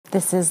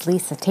This is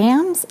Lisa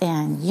Tams,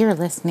 and you're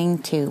listening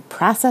to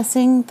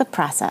Processing the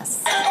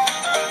Process.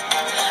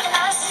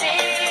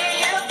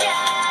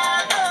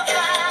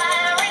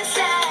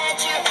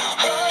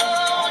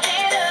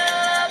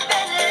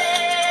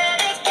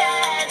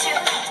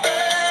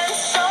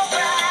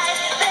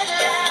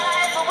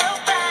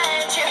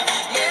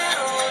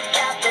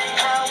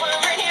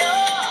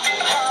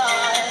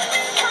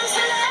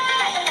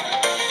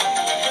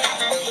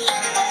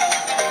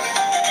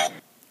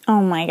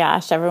 Oh my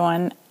gosh,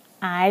 everyone.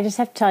 I just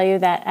have to tell you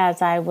that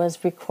as I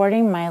was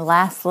recording my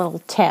last little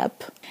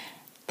tip,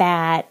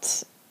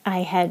 that I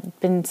had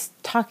been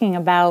talking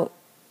about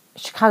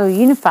Chicago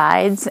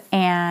Unifieds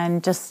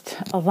and just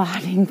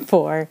allotting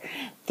for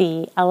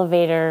the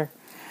elevator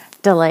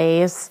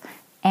delays.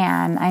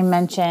 And I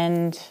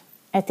mentioned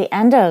at the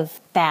end of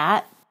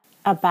that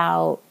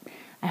about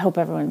I hope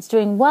everyone's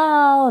doing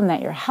well and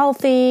that you're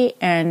healthy.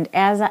 And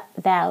as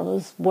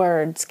those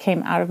words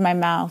came out of my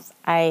mouth,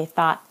 I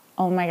thought,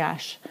 oh my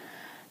gosh,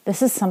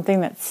 this is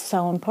something that's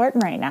so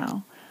important right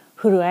now.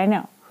 Who do I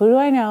know? Who do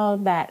I know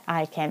that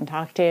I can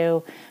talk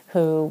to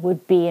who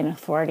would be an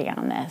authority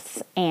on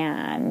this?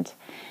 And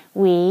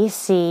we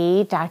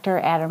see Dr.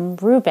 Adam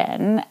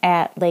Rubin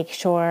at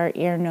Lakeshore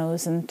Ear,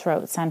 Nose, and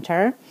Throat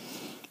Center.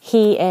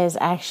 He is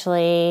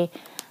actually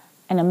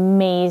an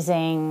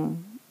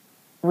amazing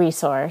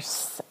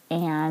resource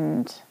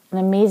and an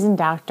amazing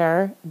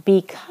doctor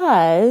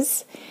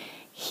because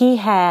he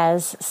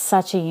has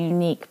such a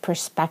unique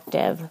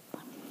perspective.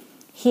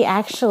 He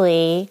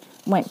actually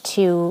went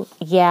to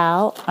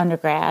Yale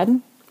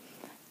undergrad,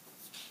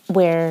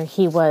 where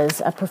he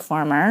was a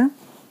performer,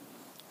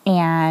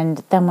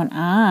 and then went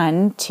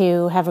on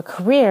to have a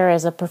career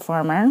as a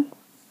performer,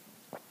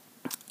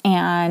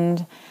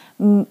 and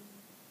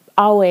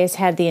always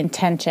had the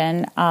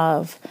intention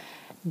of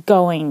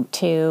going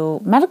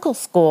to medical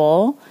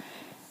school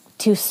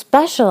to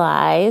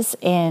specialize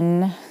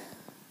in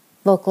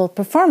vocal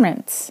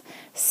performance.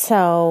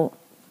 So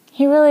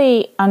he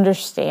really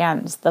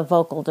understands the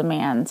vocal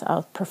demands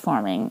of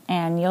performing.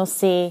 And you'll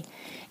see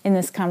in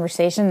this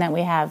conversation that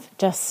we have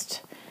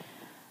just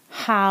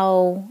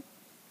how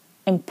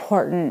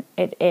important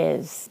it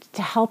is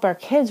to help our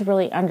kids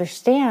really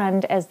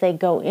understand as they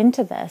go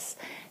into this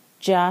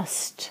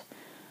just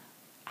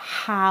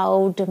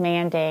how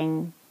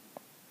demanding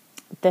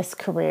this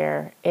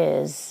career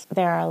is.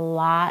 There are a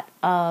lot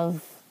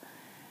of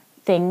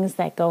things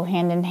that go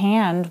hand in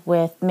hand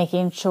with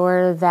making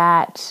sure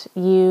that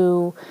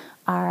you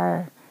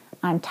are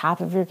on top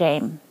of your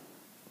game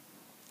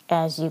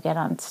as you get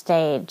on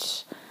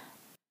stage.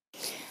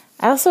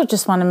 I also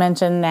just want to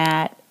mention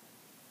that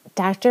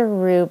Dr.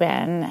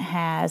 Rubin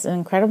has an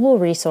incredible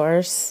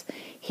resource.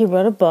 He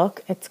wrote a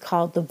book. It's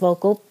called The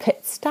Vocal Pit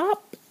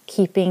Stop,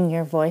 Keeping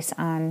Your Voice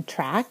on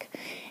Track.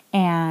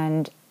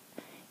 And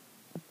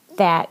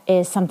that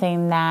is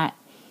something that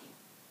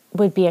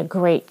would be a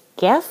great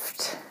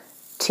gift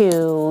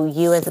to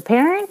you as a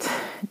parent,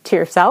 to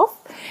yourself,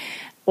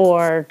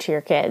 or to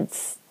your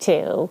kids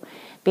to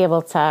be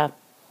able to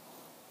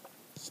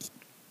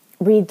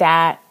read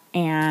that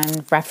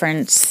and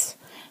reference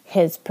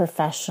his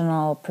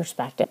professional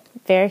perspective.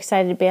 Very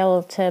excited to be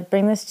able to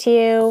bring this to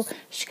you.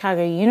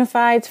 Chicago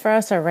Unifieds for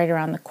us are right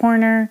around the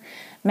corner.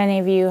 Many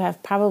of you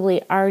have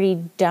probably already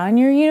done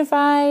your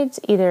Unifieds,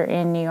 either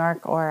in New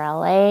York or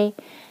LA,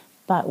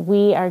 but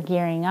we are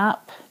gearing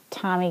up.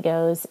 Tommy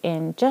goes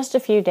in just a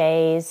few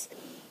days.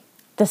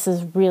 This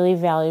is really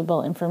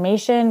valuable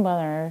information,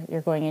 whether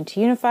you're going into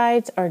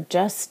Unifieds or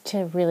just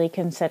to really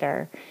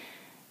consider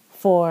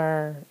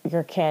for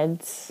your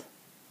kids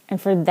and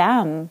for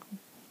them.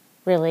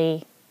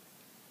 Really,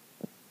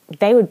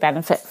 they would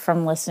benefit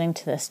from listening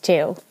to this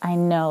too. I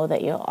know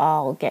that you'll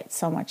all get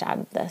so much out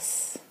of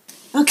this.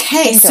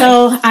 Okay,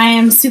 so I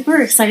am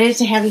super excited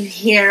to have you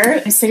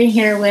here. I'm sitting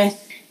here with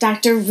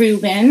Dr.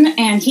 Rubin,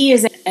 and he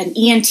is an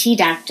ENT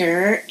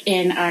doctor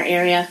in our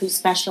area who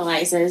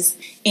specializes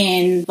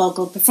in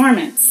vocal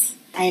performance.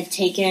 I have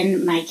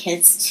taken my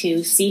kids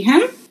to see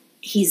him.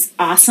 He's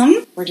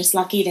awesome. We're just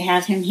lucky to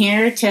have him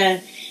here to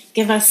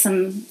give us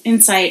some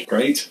insight.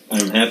 Great.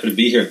 I'm happy to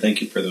be here.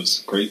 Thank you for those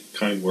great,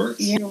 kind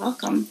words. You're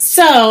welcome.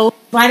 So,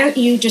 why don't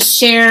you just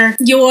share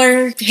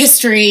your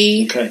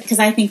history, because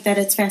I think that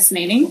it's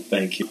fascinating.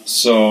 Thank you.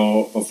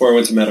 So, before I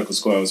went to medical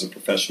school, I was a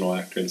professional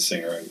actor and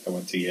singer. I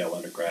went to Yale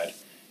undergrad.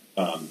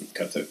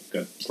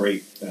 Got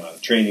great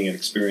training and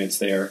experience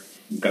there.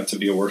 Got to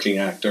be a working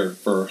actor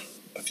for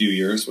a few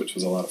years, which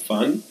was a lot of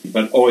fun.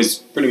 But always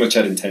pretty much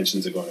had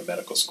intentions of going to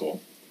medical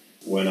school.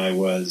 When I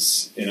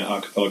was in an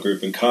a cappella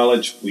group in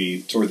college,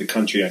 we toured the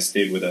country. I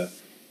stayed with a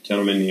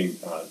gentleman named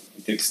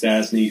Dick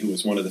Stasny, who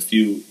was one of the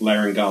few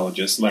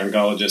laryngologists.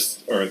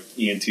 Laryngologists are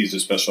ENTs who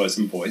specialize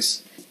in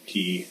voice.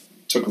 He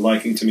took a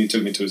liking to me,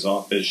 took me to his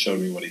office, showed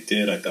me what he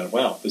did. I thought,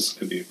 wow, this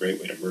could be a great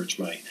way to merge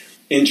my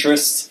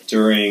interests.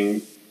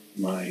 During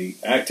my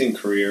acting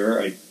career,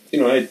 I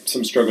had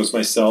some struggles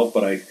myself,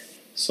 but I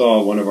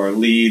saw one of our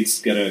leads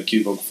get an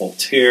acute vocal fold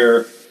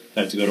tear.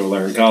 Had to go to a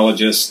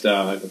laryngologist,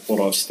 got pulled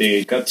off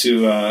stage. Got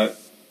to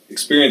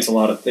experience a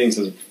lot of things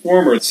as a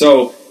performer.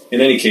 So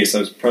in any case, I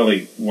was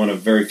probably one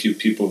of very few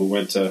people who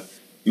went to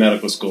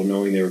medical school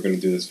knowing they were going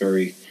to do this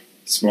very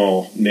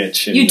small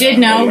niche. You did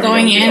know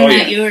going in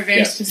that you were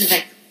very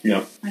specific.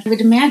 Yeah. I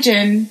would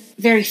imagine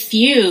very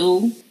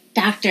few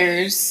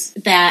doctors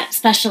that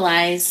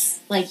specialize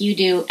like you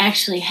do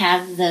actually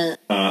have the...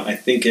 I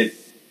think it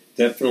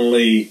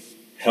definitely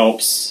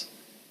helps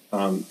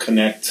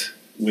connect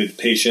with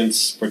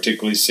patients,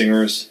 particularly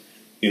singers,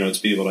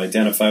 to be able to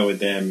identify with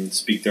them,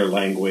 speak their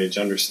language,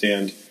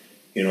 understand,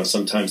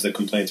 sometimes the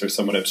complaints are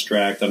somewhat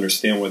abstract,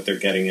 understand what they're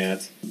getting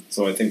at.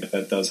 So I think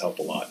that does help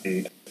a lot.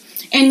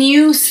 And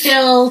you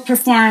still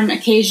perform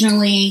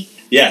occasionally?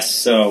 Yes.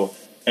 So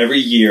every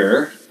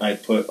year I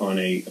put on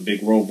a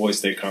big World Voice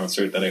Day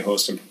concert that I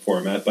host and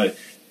perform at, but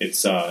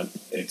it's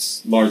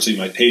largely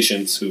my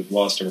patients who've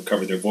lost and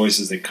recovered their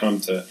voices. They come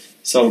to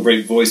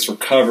celebrate voice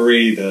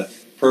recovery. The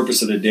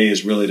purpose of the day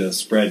is really to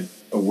spread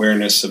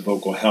awareness of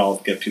vocal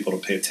health, get people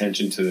to pay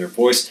attention to their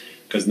voice,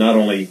 because not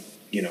only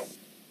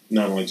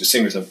do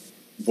singers have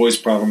voice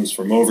problems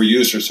from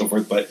overuse or so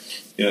forth, but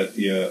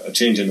a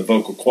change in the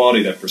vocal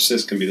quality that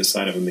persists can be the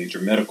sign of a major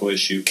medical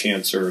issue,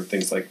 cancer,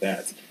 things like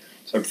that.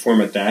 So I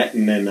perform at that,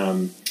 and then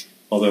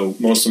although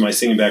most of my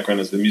singing background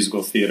is the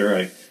musical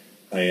theater,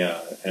 I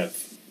have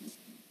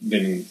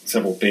been in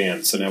several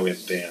bands, so now we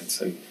have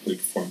bands, and we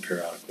perform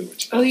periodically.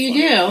 Which you do?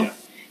 Yeah.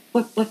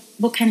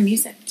 What kind of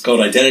music? It's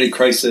called Identity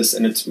Crisis,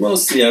 and it's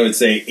mostly, I would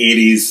say,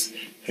 80s,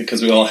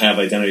 because we all have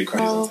identity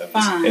crises.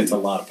 Fun. It's a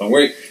lot of fun.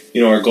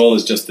 Our goal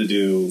is just to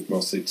do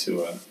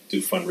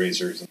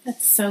fundraisers.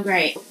 That's so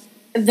great.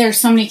 There's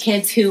so many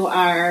kids who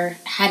are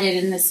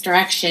headed in this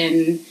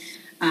direction.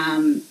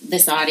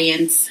 This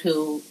audience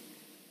who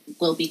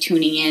will be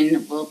tuning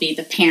in will be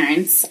the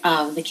parents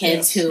of the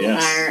kids who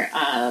are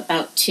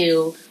about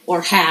to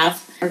or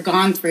have or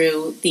gone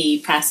through the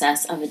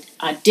process of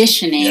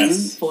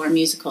auditioning for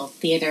musical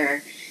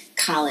theater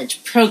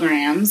college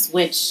programs,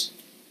 which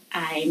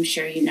I'm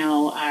sure you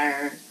know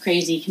are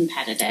crazy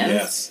competitive.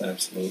 Yes,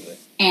 absolutely.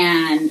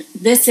 And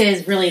this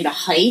is really the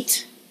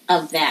height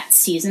of that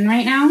season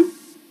right now.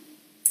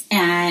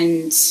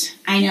 And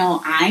I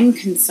know I'm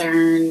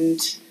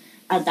concerned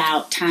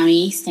about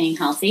Tommy staying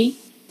healthy.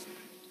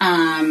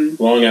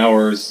 Long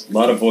hours, a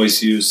lot of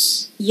voice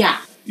use.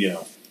 Yeah.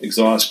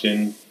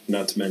 Exhaustion,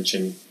 not to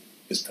mention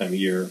this time of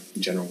year,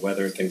 general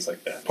weather, things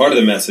like that. Part of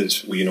the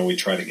message we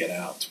try to get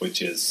out,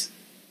 which is,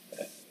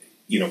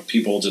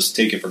 people just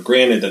take it for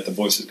granted that the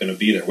voice is going to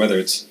be there, whether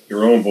it's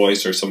your own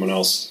voice or someone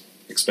else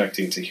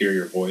expecting to hear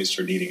your voice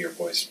or needing your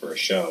voice for a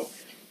show.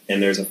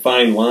 And there's a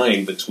fine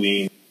line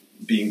between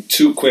being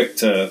too quick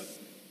to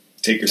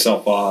take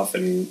yourself off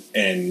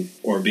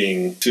or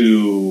being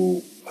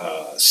too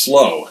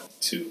slow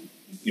to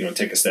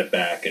take a step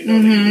back and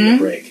know that you need a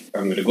break.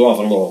 I'm going to go off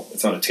on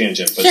it's not a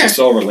tangent, but it's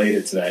all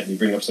related to that. And you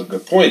bring up some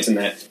good points in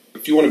that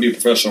if you want to be a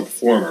professional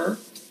performer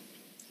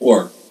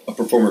or a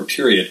performer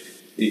period,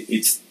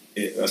 it's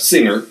a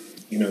singer,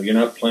 you're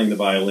not playing the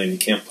violin, you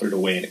can't put it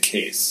away in a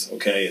case,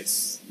 okay?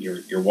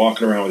 You're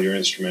walking around with your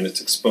instrument, it's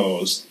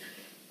exposed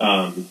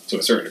to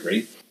a certain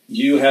degree.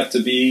 You have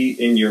to be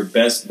in your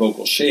best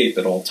vocal shape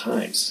at all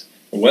times.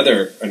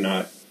 Whether or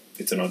not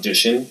it's an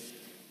audition,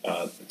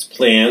 it's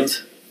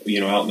planned,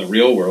 out in the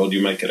real world,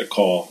 you might get a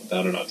call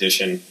about an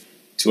audition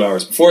 2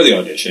 hours before the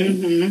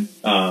audition.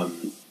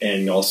 Mm-hmm.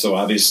 And also,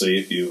 obviously,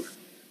 if you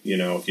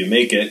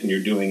make it and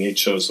you're doing 8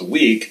 shows a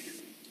week,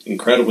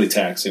 incredibly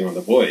taxing on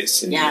the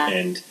voice.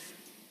 And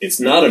it's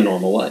not a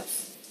normal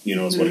life,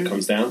 is what it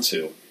comes down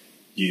to.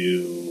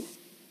 You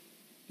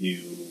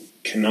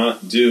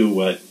cannot do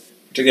what,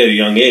 particularly at a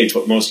young age,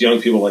 what most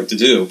young people like to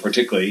do,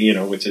 particularly,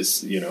 which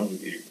is, you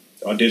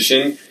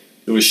audition,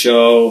 do a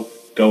show,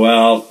 go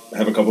out,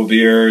 have a couple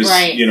beers,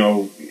 right.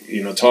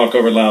 Talk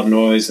over loud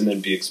noise, and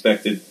then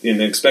expect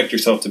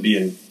yourself to be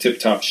in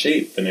tip-top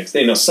shape the next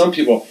day. Now, some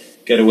people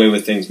get away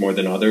with things more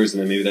than others,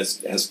 and then maybe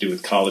that has to do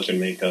with college and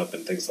makeup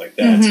and things like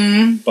that.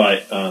 Mm-hmm.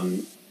 But,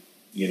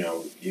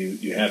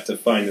 you have to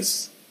find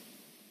this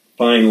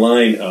fine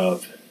line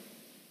of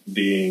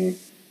being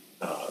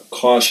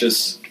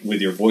cautious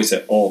with your voice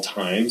at all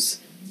times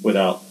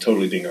without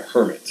totally being a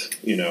hermit,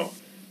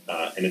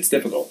 and it's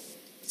difficult.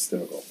 It's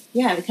difficult.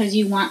 Yeah, because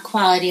you want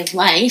quality of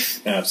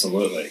life.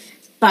 Absolutely.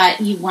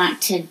 But you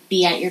want to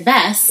be at your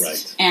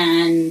best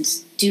and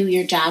do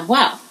your job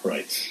well.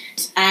 Right.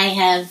 I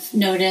have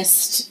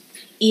noticed,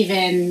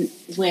 even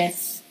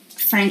with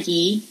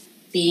Frankie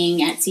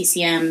being at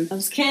CCM,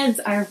 those kids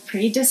are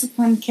pretty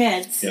disciplined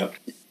kids. Yep.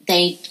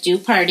 They do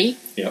party.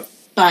 Yep.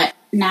 But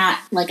not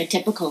like a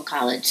typical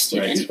college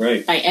student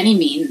by any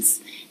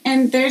means.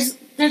 And there's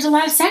a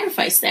lot of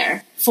sacrifice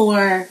there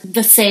for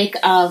the sake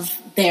of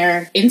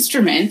their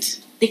instrument.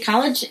 The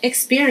college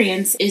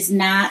experience is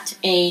not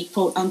a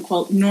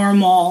quote-unquote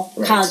normal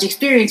college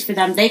experience for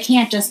them. They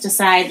can't just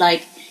decide,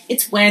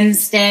 it's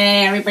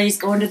Wednesday, everybody's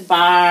going to the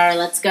bar,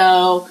 let's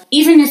go.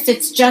 Even if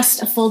it's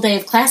just a full day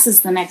of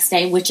classes the next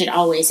day, which it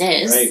always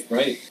is.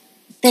 Right.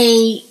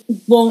 They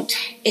won't...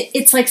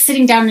 It's like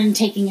sitting down and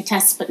taking a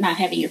test but not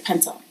having your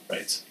pencil.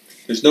 Right.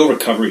 There's no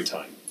recovery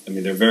time. I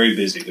mean, they're very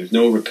busy. There's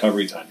no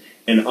recovery time.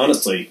 And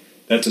honestly,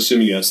 that's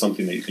assuming you have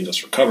something that you can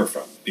just recover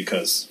from,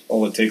 because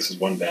all it takes is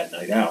one bad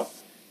night out,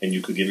 and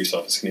you could give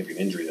yourself a significant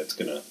injury that's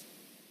going to,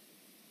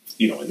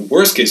 in the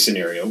worst case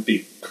scenario,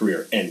 be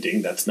career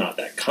ending. That's not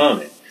that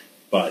common,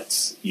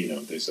 but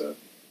there's a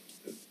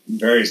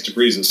various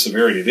degrees of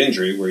severity of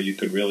injury where you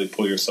could really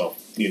pull yourself,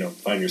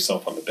 find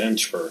yourself on the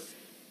bench for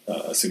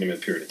a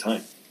significant period of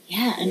time.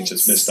 Yeah, and which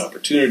is missed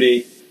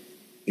opportunity,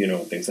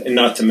 and things. And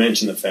not to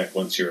mention the fact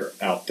once you're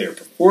out there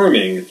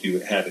performing, if you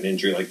have an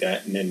injury like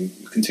that and then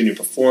you continue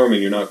to perform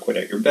and you're not quite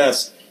at your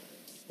best,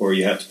 or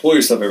you have to pull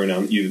yourself every now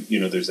and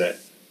then, there's that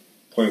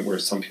point where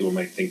some people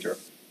might think you're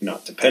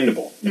not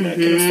dependable, and that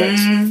can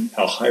affect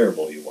how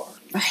hireable you are.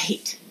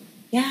 Right.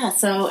 Yeah,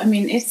 so,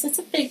 it's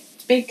a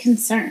big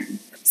concern.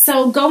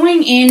 So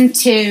going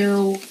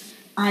into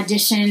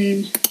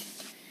audition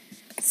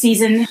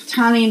season,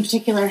 Tommy in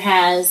particular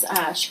has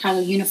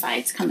Chicago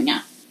Unifieds coming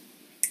up.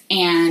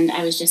 And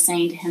I was just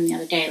saying to him the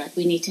other day,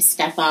 we need to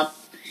step up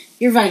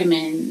your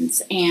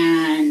vitamins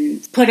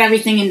and put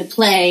everything into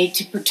play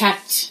to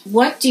protect.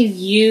 What do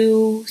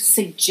you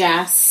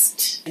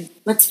suggest?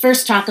 Let's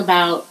first talk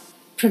about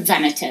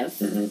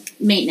preventative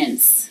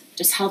maintenance,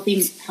 just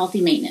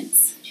healthy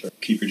maintenance. Sure.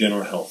 Keep your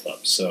general health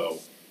up.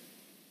 So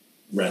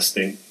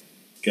resting,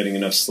 getting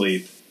enough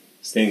sleep,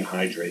 staying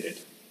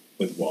hydrated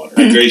with water.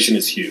 Hydration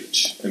is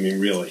huge.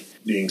 Really,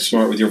 being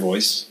smart with your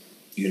voice,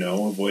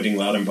 avoiding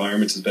loud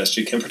environments as best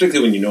you can,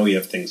 particularly when you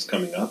have things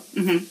coming up.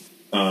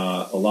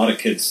 A lot of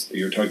kids,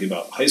 you're talking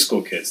about high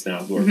school kids now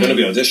who are going to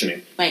be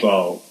auditioning. Right.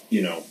 Well,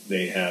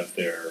 they have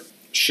their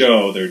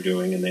show they're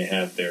doing, and they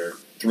have their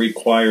 3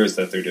 choirs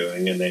that they're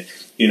doing, and they,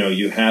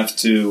 you have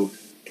to,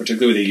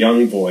 particularly with a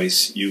young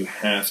voice, you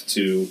have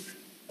to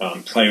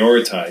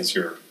prioritize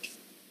your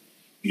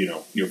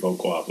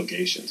vocal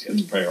obligations. You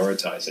have to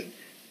prioritize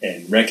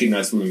and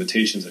recognize the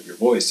limitations of your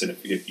voice. And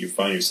if you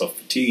find yourself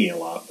fatiguing a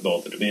lot with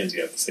all the demands,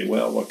 you have to say,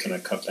 well, what can I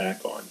cut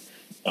back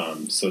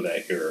on, so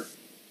that you're,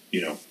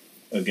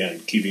 again,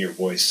 keeping your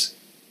voice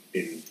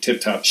in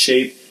tip-top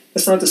shape.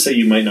 That's not to say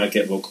you might not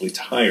get vocally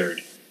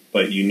tired,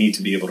 but you need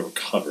to be able to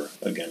recover.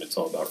 Again, it's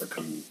all about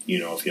recovering.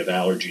 If you have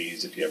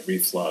allergies, if you have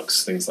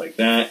reflux, things like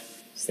that,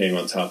 staying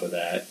on top of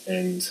that,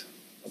 and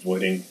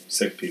avoiding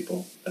sick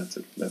people.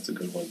 That's a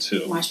good one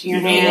too. Washing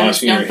your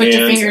hands. Don't put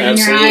your finger in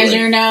your eyes or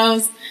your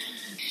nose.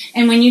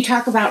 And when you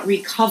talk about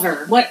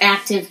recover, what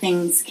active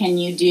things can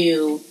you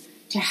do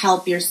to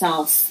help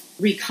yourself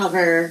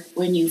recover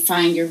when you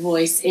find your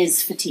voice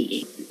is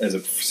fatiguing? As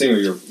a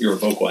singer, you're a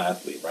vocal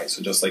athlete, right?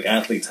 So just like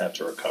athletes have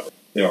to recover,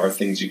 there are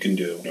things you can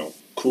do.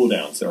 Cool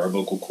downs. There are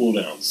vocal cool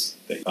downs.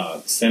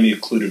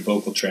 Semi-occluded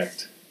vocal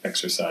tract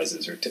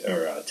exercises or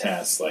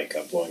tasks like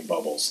blowing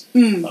bubbles,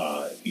 with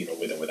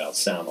and without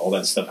sound. All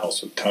that stuff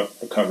helps with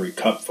recovery,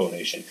 cup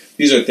phonation.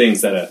 These are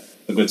things that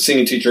a good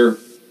singing teacher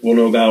will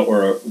know about,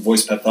 or a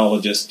voice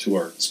pathologist who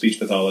are speech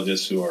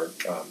pathologists who are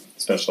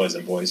specialized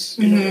in voice,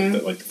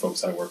 like the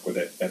folks I work with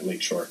at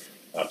Lakeshore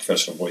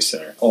Professional Voice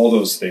Center. All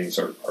those things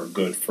are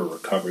good for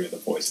recovery of the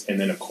voice. And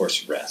then, of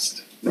course,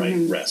 rest, right?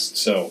 Rest.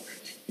 So,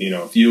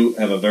 if you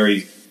have a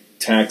very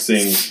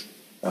taxing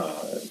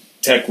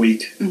tech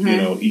week,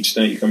 each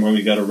night you come home,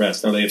 you got to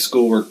rest. Now, they have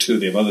schoolwork, too.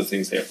 They have other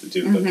things they have to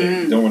do, but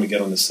they don't want to get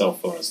on the cell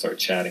phone and start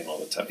chatting all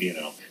the time,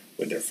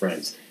 with their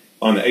friends.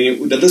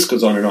 The list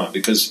goes on and on,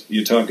 because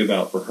you talk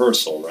about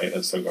rehearsal, right?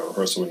 Let's talk about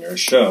rehearsal when you're a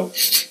show.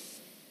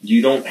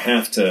 You don't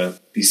have to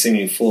be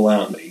singing full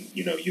out.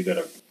 You got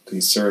to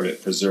conserve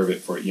it, preserve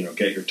it for,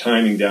 get your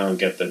timing down,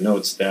 get the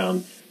notes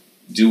down,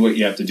 do what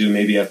you have to do.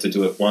 Maybe you have to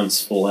do it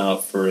once full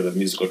out for the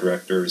musical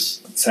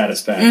director's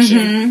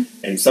satisfaction.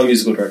 And some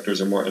musical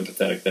directors are more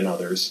empathetic than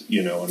others,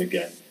 and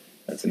again,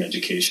 that's an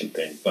education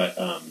thing. But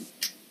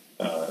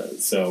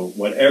so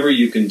whatever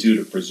you can do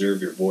to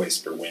preserve your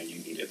voice for when you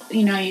need it.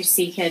 You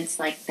see kids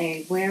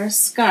they wear a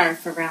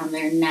scarf around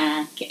their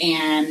neck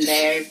and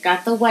they've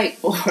got the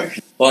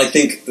whiteboard. Well, I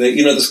think that,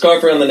 the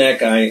scarf around the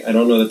neck, I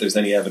don't know that there's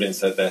any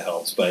evidence that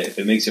helps, but if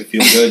it makes you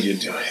feel good, you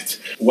do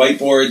it.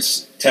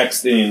 Whiteboards,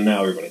 texting,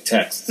 now everybody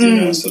texts,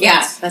 so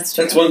that's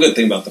true. That's one good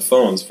thing about the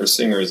phones for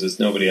singers is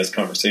nobody has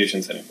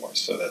conversations anymore,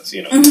 so that's,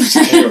 I don't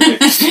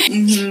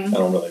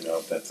really know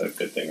if that's a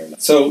good thing or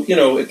not. So,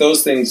 if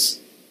those things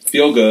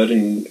feel good,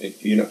 and,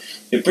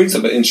 it brings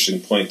up an interesting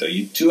point, though.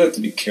 You do have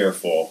to be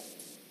careful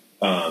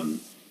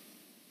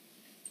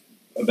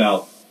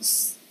about,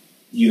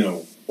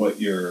 what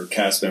your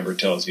cast member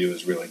tells you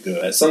is really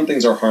good. Some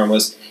things are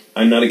harmless.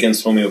 I'm not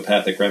against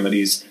homeopathic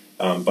remedies,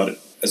 but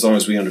as long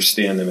as we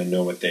understand them and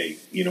know what they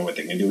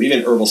can do.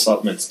 Even herbal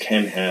supplements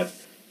can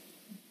have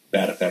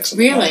bad effects on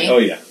the body. Oh,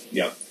 yeah.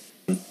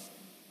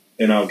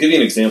 And I'll give you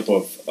an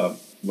example of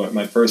what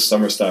my first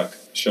summer stock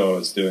show I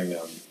was doing,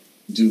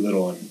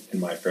 Doolittle and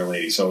My Fair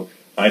Lady. So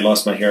I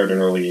lost my hair at an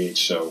early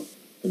age,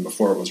 and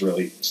before it was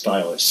really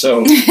stylish.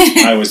 So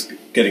I was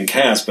getting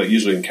cast, but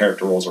usually in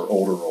character roles or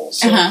older roles.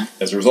 So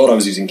as a result, I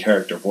was using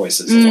character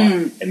voices a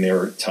lot, and they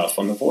were tough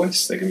on the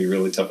voice. They can be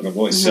really tough on the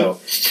voice. So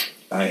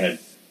I had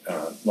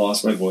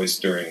lost my voice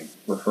during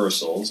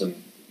rehearsals,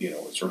 and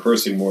was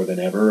rehearsing more than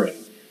ever, and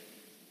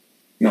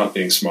not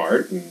being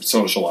smart and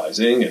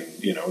socializing, and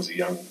as a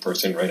young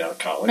person right out of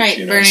college, right,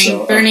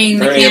 burning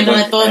the candle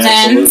at both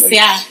ends,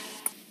 yeah.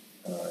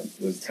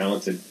 Was a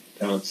talented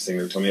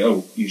singer told me,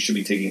 "Oh, you should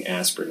be taking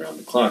aspirin around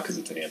the clock because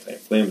it's an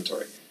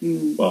anti-inflammatory."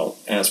 Well,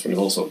 aspirin is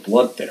also a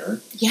blood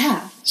thinner,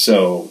 yeah.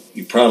 So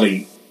you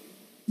probably,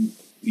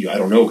 I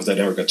don't know because I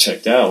never got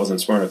checked out. I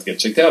wasn't smart enough to get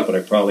checked out, but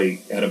I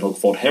probably had a vocal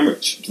fold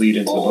hemorrhage bleed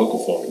into the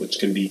vocal fold, which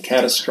can be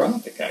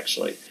catastrophic,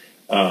 actually.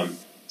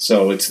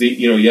 So it's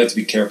you have to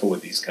be careful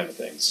with these kind of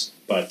things.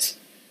 But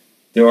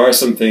there are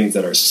some things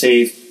that are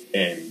safe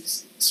and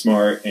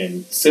smart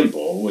and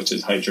simple, which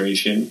is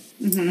hydration,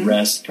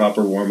 rest,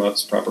 proper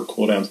warm-ups, proper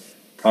cool-downs,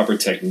 proper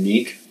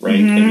technique, right?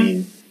 I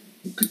mean,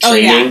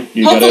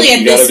 training. Hopefully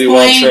at this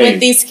point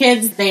with these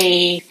kids,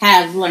 they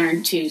have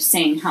learned to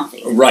sing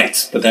healthy.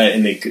 Right, but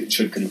they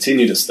should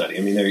continue to study.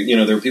 I mean,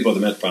 there are people at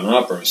the Metropolitan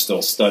Opera who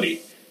still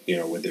study,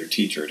 with their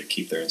teacher to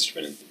keep their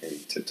instrument in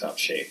tip-top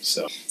shape.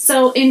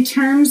 So in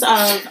terms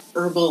of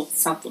herbal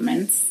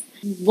supplements,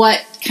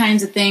 what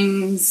kinds of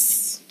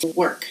things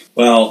work?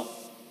 Well,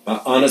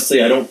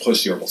 honestly, I don't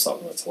push the herbal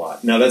supplements a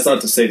lot. Now, that's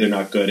not to say they're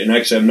not good, and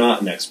actually I'm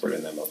not an expert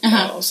in them.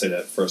 I'll say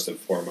that first and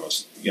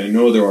foremost. I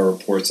know there are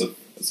reports of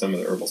some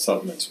of the herbal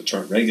supplements which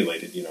aren't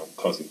regulated,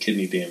 causing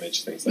kidney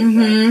damage, things like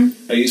that.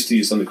 I used to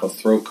use something called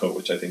Throat Coat,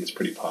 which I think is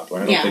pretty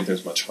popular. I don't think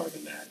there's much harm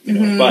in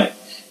that, But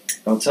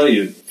I'll tell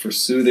you, for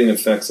soothing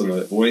effects on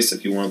the voice,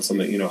 if you want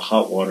something,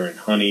 hot water and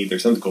honey,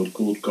 there's something called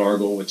Gould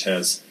Gargle, which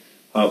has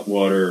hot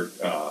water,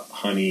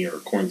 honey or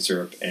corn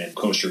syrup, and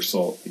kosher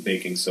salt and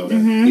baking soda.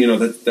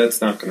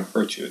 That's not going to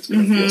hurt you. It's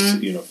going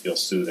to feel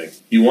soothing.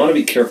 You want to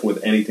be careful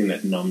with anything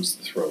that numbs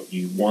the throat.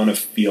 You want to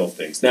feel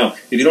things. Now,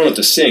 if you don't have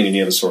to sing and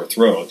you have a sore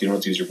throat, you don't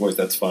have to use your voice,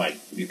 that's fine.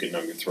 You can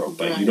numb your throat.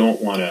 But you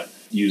don't want to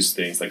use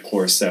things like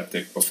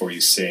Chloraseptic before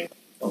you sing.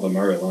 Although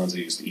Mario Alonso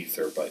used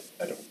ether, but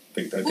I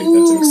think that's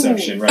an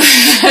exception, right?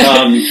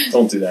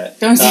 Don't do that.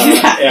 Don't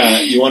do that. Yeah,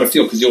 you want to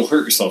feel, because you'll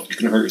hurt yourself. You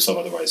can hurt yourself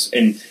otherwise.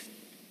 And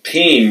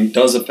pain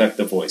does affect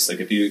the voice. Like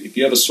if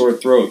you have a sore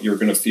throat, you're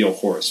going to feel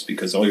hoarse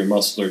because all your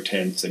muscles are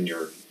tense and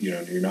you're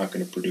not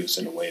going to produce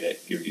in a way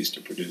that you're used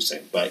to producing.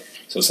 But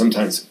so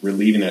sometimes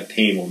relieving that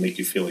pain will make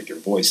you feel like your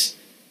voice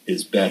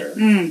is better.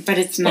 But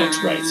it's not.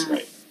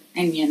 Right.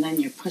 And then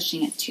you're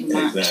pushing it too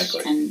much,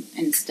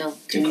 and still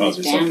can doing cause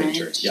yourself damage.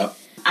 injury. Yep.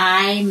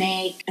 I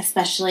make,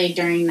 especially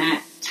during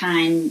that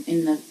time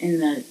in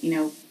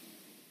the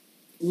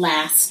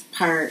last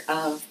part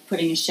of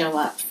putting a show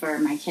up for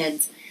my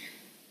kids,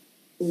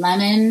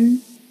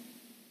 lemon,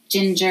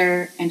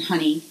 ginger, and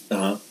honey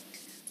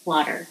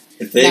water.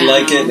 If they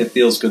like it and it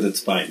feels good,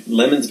 it's fine.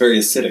 Lemon's very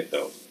acidic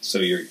though, so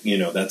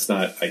that's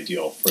not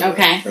ideal for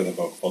the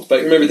vocal folds.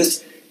 But remember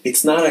this.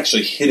 It's not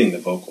actually hitting the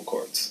vocal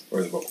cords,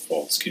 or the vocal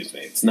folds, excuse me.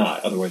 It's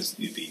not. Otherwise,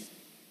 you'd be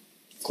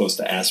close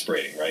to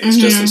aspirating, right? It's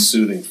just a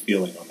soothing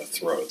feeling on the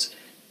throat.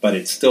 But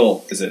it's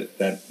still,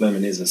 that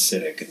lemon is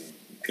acidic.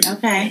 And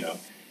can,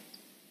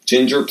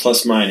 ginger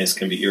plus minus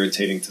can be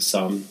irritating to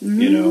some,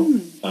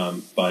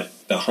 but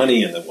the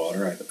honey in the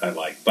water I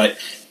like. But,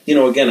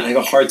 again, I have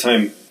a hard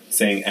time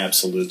saying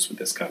absolutes with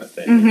this kind of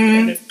thing.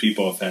 And if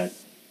people have had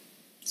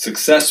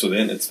success with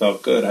it and it's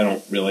felt good, I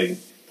don't really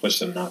push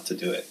them not to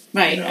do it.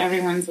 Right,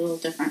 everyone's a little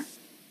different.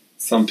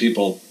 Some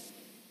people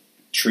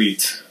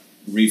treat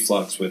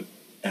reflux with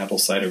apple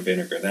cider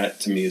vinegar. That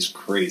to me is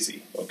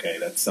crazy. Okay,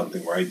 that's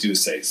something where I do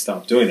say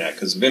stop doing that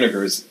because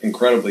vinegar is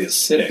incredibly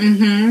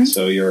acidic.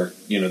 So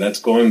that's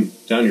going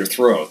down your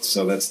throat.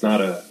 So that's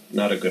not a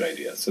good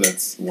idea. So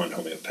that's one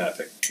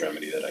homeopathic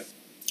remedy that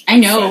I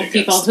know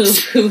people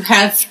who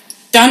have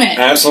done it.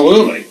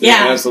 Absolutely,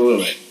 yeah,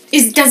 absolutely.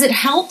 Does it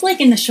help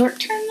like in the short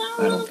term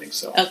though? I don't think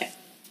so. Okay.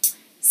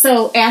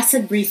 So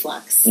acid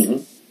reflux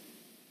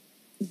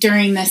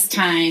during this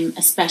time,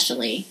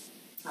 especially,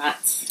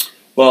 thoughts?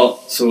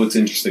 Well, so it's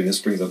interesting. This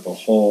brings up a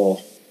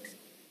whole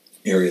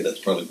area that's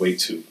probably way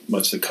too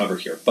much to cover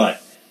here.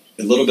 But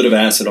a little bit of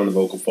acid on the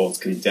vocal folds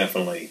can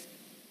definitely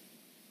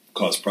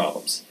cause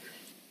problems.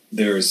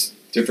 There's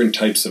different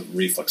types of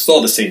reflux. It's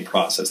all the same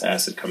process,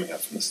 acid coming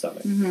up from the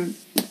stomach.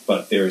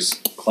 But there's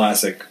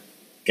classic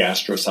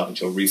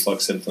gastroesophageal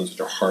reflux symptoms,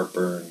 which are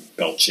heartburn,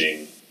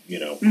 belching,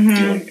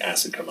 feeling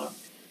acid come up.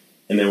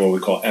 And then what we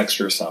call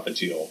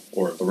extraesophageal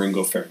or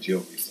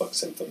laryngopharyngeal reflux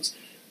symptoms,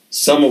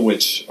 some of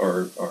which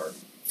are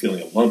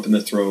feeling a lump in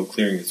the throat,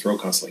 clearing your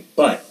throat constantly.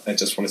 But I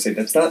just want to say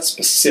that's not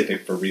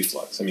specific for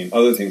reflux. I mean,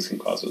 other things can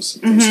cause those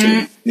symptoms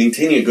too.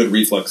 Maintaining a good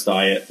reflux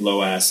diet,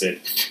 low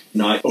acid,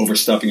 not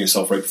overstuffing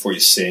yourself right before you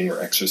sing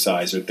or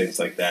exercise or things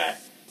like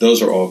that.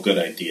 Those are all good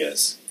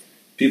ideas.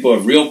 People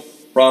have real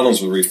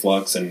problems with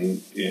reflux,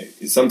 and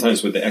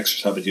sometimes with the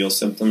extraesophageal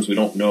symptoms, we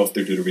don't know if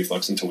they're due to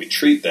reflux until we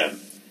treat them.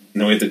 And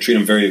then we have to treat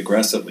them very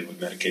aggressively with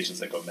medications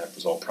like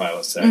omeprazole,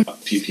 Prilosec,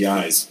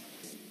 PPIs.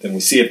 Then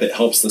we see if it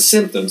helps the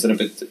symptoms, and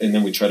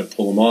then we try to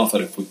pull them off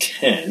if we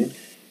can,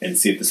 and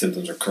see if the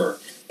symptoms recur.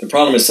 The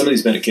problem is some of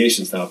these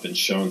medications now have been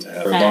shown to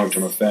have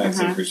long-term effects,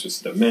 increased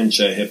risk of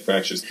dementia, hip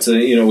fractures. So,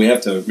 we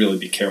have to really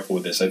be careful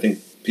with this. I think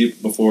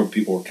before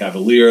people were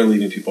cavalier,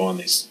 leaving people on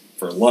these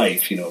for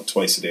life,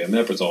 twice a day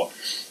omeprazole.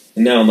 And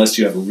And now, unless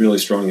you have a really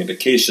strong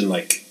indication,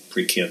 like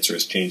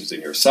precancerous changes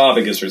in your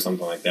esophagus or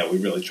something like that, we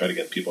really try to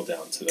get people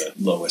down to the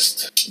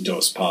lowest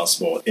dose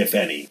possible, if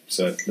any.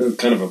 So it's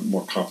kind of a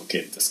more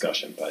complicated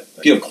discussion. But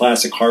if you have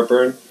classic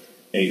heartburn,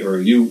 or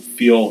you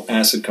feel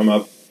acid come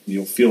up,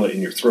 you'll feel it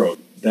in your throat.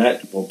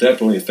 That will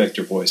definitely affect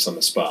your voice on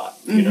the spot,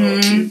 you know,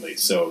 acutely.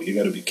 So you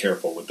got to be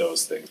careful with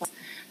those things.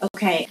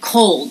 Okay,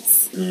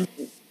 colds.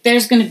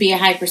 There's going to be a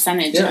high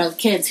percentage of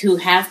kids who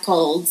have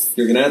colds.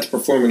 You're going to have to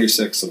perform when you're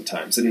sick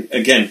sometimes. And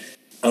again,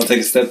 I'll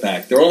take a step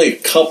back. There are only a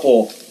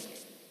couple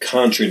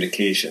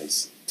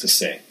contraindications to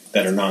sing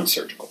that are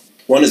non-surgical.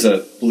 One is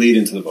a bleed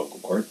into the vocal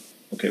cord,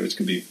 okay, which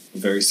could be a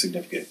very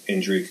significant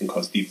injury. It can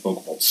cause deep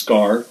vocal fold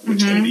scar, which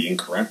can be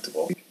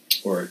incorrectable,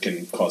 or it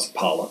can cause a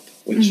polyp,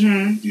 which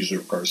usually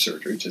requires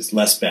surgery, which is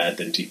less bad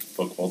than deep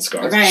vocal fold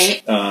scars.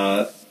 Right.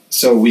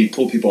 So we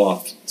pull people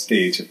off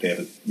stage if they have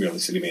a really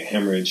significant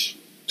hemorrhage,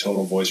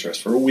 total voice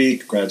rest for a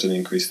week, gradually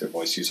increase their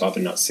voice use,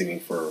 often not singing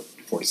for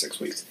 4 to 6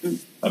 weeks.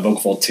 A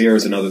vocal fold tear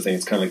is another thing.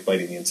 It's kind of like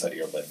biting the inside of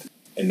your lip.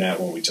 And that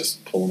one, we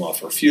just pull them off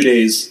for a few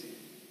days,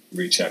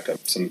 recheck up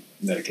some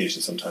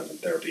medication, sometimes in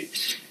therapy.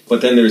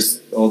 But then there's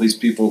all these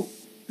people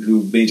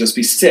who may just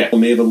be sick,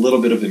 may have a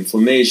little bit of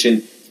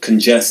inflammation,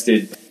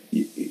 congested.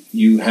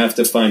 You have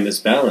to find this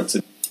balance.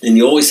 And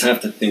you always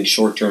have to think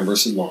short-term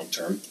versus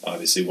long-term,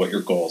 obviously, what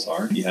your goals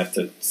are. You have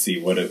to see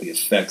what it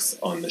affects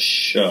on the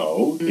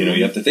show. You know,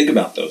 you have to think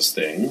about those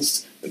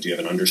things. Do you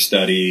have an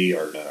understudy,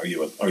 or are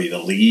you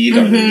the lead?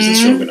 Is the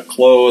show going to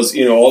close?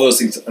 You know, all those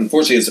things.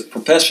 Unfortunately, as a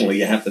professionally,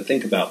 you have to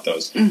think about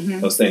those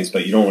things,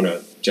 but you don't want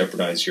to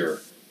jeopardize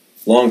your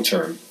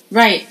long-term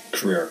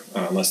career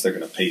unless they're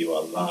going to pay you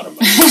a lot of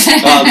money.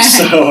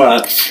 So I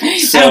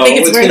don't think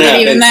it's worth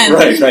it even then.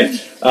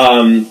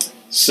 Right.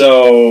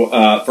 So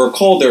for a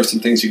cold, there are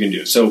some things you can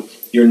do. So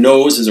your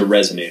nose is a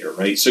resonator,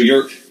 right? So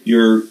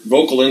your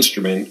vocal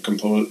instrument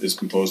is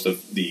composed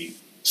of the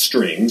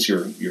strings,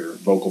 your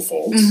vocal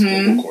folds,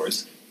 vocal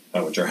cords,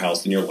 which are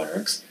housed in your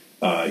larynx,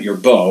 your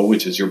bow,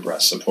 which is your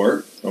breast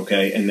support,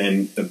 okay, and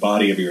then the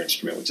body of your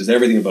instrument, which is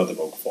everything above the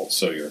vocal folds.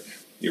 So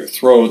your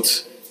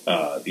throat,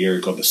 the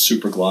area called the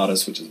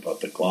supraglottis, which is above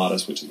the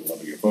glottis, which is the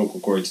level of your vocal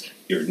cords,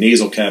 your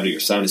nasal cavity,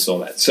 your sinus, all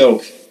that.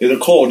 So in a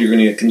cold, you're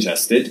going to get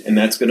congested, and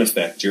that's going to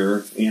affect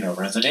your,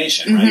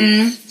 resonation,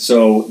 right?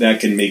 So that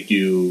can make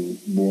you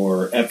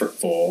more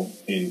effortful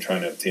in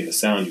trying to obtain the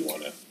sound you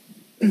want to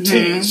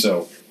obtain.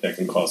 So that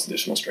can cause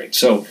additional strain.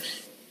 So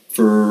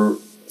for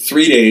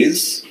 3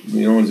 days,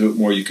 you don't want to do it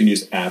more, you can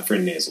use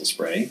Afrin nasal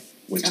spray,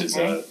 which is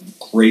a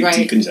great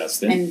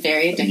decongestant. And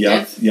very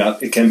addictive.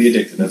 Yep, it can be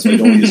addictive. That's why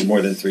don't use it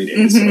more than 3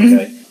 days,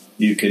 okay?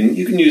 You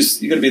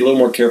got to be a little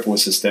more careful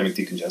with systemic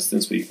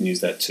decongestants, but you can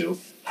use that too.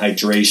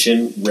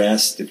 Hydration,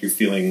 rest, if you're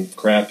feeling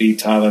crappy,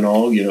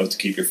 Tylenol, to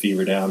keep your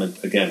fever down. And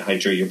again,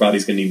 hydrate. Your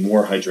body's going to need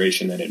more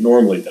hydration than it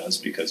normally does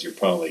because you're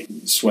probably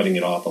sweating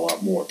it off a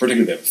lot more,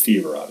 particularly if you have a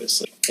fever,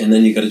 obviously. And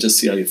then you got to just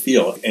see how you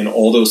feel. And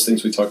all those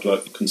things we talked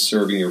about,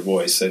 conserving your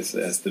voice has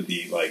to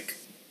be like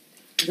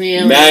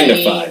really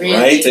magnified,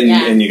 right?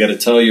 And you got to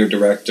tell your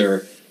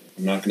director,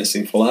 I'm not going to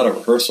sing full out at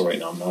rehearsal right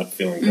now. I'm not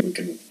feeling good. We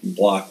can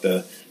block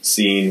the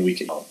scene. We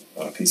can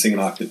sing an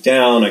octave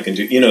down. I can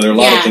do, there are a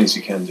lot of things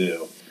you can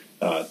do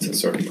to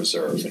sort of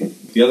preserve. And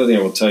the other thing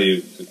I will tell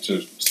you that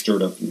just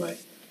stirred up in my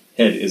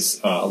head is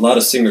a lot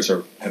of singers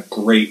have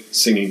great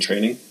singing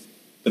training,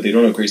 but they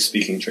don't have great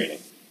speaking training.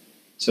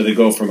 So they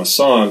go from a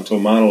song to a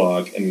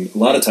monologue, and a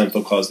lot of times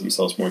they'll cause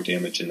themselves more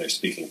damage in their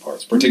speaking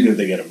parts, particularly if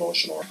they get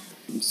emotional.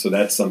 So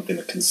that's something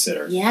to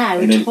consider. Yeah, I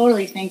would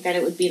totally think that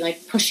it would be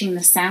like pushing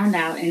the sound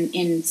out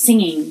in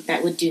singing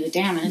that would do the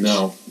damage.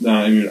 No,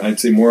 I mean,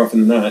 I'd say more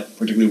often than not,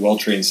 particularly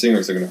well-trained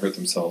singers are going to hurt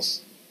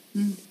themselves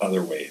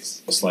other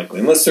ways, most likely.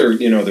 Unless they're,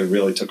 they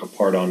really took a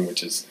part on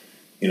which is,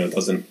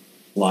 doesn't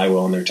lie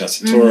well in their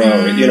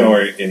tessitura,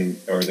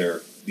 or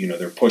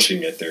they're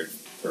pushing it there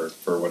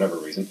for whatever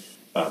reason,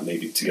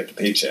 maybe to get the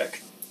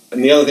paycheck.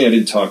 And the other thing I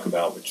didn't talk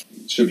about, which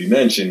should be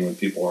mentioned when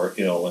people are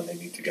ill and they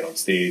need to get on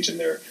stage and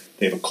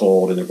they have a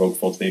cold and their vocal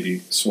folds may be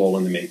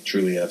swollen, they may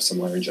truly have some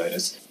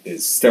laryngitis,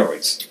 is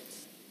steroids.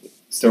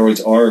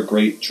 Steroids are a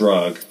great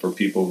drug for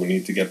people who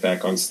need to get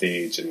back on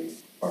stage and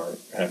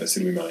have a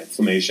significant amount of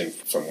inflammation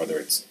from whether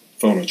it's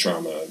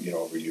phonotrauma,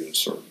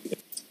 overuse, or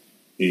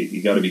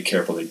you got to be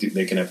careful.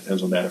 They can have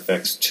potential bad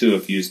effects too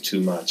if used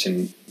too much.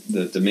 And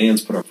the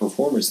demands put on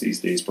performers these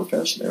days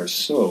professionally are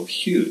so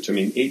huge. I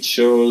mean, 8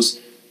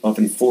 shows,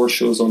 often 4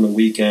 shows on the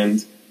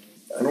weekend.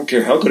 I don't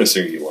care how good a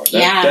singer you are.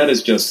 That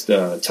is just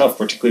tough,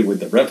 particularly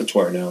with the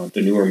repertoire now,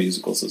 the newer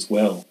musicals as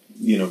well.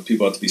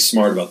 People have to be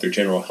smart about their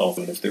general health,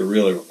 and if they're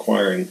really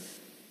requiring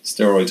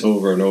steroids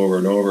over and over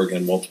and over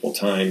again multiple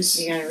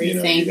times, you got to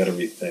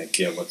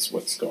rethink.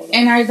 What's going on.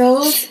 And are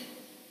those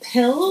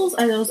pills?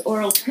 Are those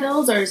oral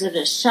pills, or is it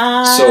a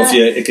shot? So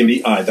it can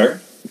be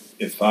either.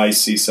 If I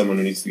see someone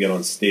who needs to get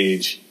on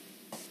stage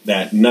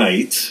that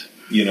night,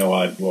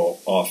 I will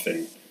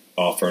often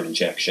offer an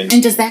injection.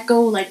 And does that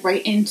go like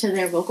right into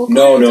their vocal cords?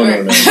 No. I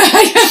don't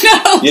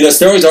know. You know,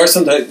 steroids are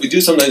sometimes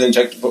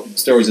inject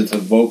steroids into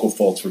vocal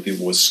folds for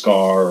people with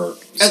scar or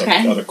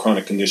some other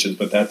chronic conditions,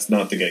 but that's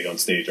not to get you on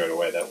stage right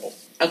away. That will.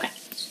 Okay.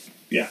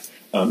 Yeah.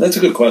 That's a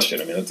good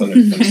question. I mean, that's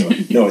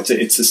no,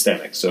 it's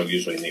systemic, so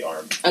usually in the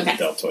arm, in the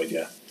deltoid,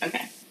 yeah.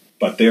 Okay.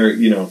 But they're,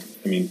 you know,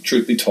 I mean,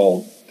 truth be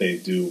told, they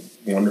do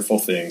wonderful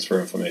things for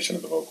inflammation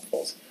of the vocal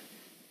folds.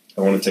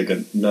 I want to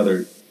take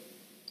another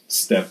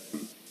step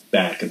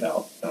back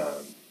about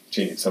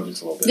changing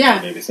subjects a little bit.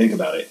 Yeah. Maybe think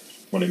about it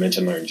when I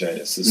mentioned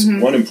laryngitis. This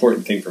one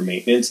important thing for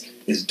maintenance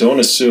is don't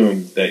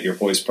assume that your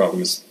voice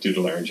problem is due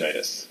to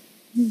laryngitis.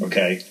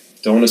 Okay?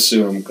 Don't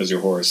assume because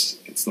you're hoarse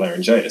it's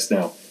laryngitis.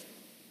 Now,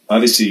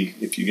 obviously,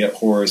 if you get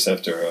hoarse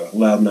after a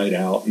loud night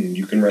out and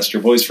you can rest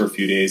your voice for a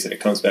few days and it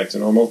comes back to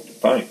normal,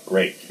 fine,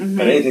 great.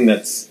 But anything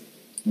that's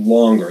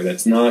longer,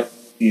 that's not,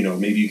 you know,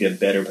 maybe you get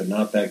better but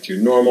not back to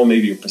your normal,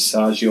 maybe your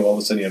passaggio, all of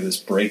a sudden you have this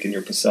break in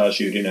your passaggio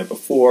you didn't have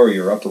before, or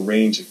your upper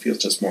range, it feels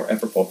just more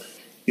effortful,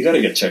 you got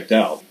to get checked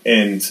out.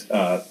 And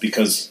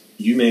because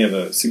you may have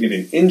a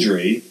significant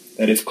injury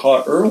that if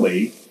caught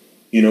early,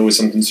 you know, with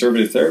some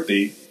conservative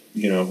therapy,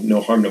 you know,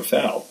 no harm, no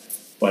foul.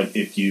 But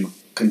if you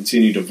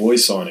continue to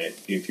voice on it,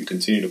 if you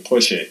continue to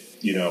push it,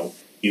 you know,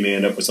 you may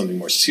end up with something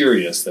more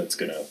serious that's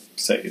going to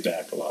set you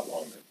back a lot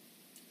longer.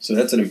 So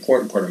that's an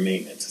important part of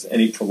maintenance, is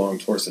any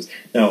prolonged hoarseness.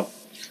 Now,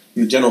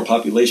 in the general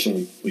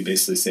population, we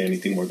basically say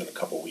anything more than a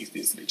couple of weeks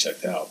needs to be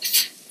checked out.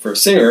 For a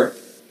singer,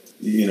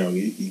 you know,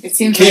 you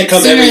can't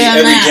come every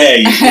day,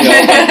 you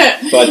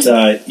know,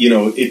 but you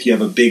know, if you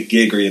have a big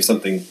gig or you have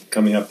something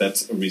coming up,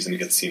 that's a reason to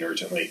get seen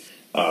urgently.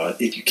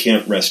 If you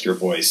can't rest your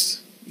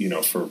voice, you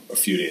know, for a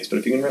few days. But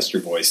if you can rest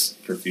your voice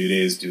for a few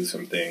days, do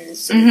some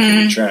things,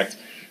 and retract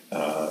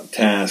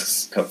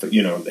tasks,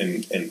 you know,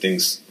 and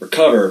things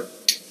recover,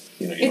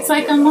 you know, it's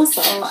like a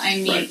muscle. I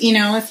mean, you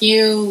know, if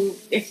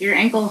your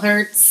ankle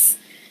hurts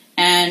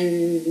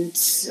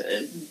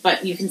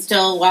but you can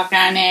still walk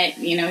on it,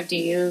 you know,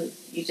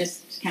 you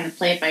just kind of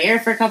play it by ear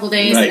for a couple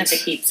days, and if it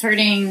keeps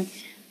hurting,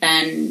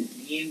 then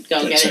you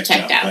go get it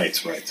checked out.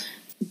 Right.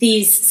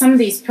 Some of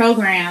these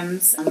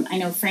programs, I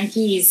know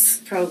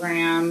Frankie's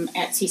program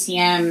at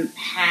CCM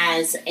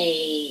has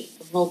a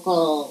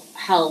vocal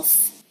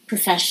health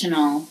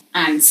professional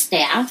on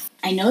staff.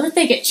 I know that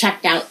they get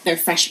checked out their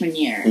freshman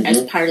year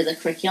as part of the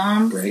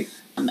curriculum. Great.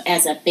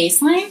 As a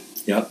baseline.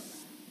 Yep.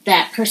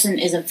 That person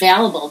is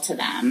available to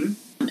them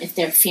if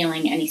they're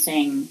feeling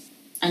anything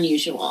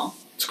unusual.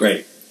 It's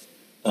great.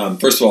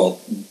 First of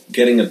all,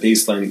 getting a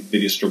baseline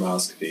video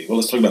stroboscopy. Well,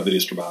 let's talk about video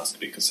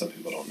stroboscopy because some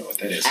people don't know what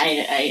that is.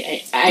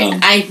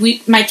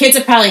 My kids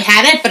have probably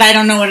had it, but I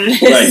don't know what it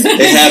is. Right,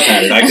 they have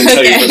had it. I can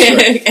tell you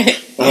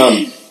for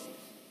sure.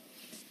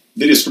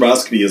 Video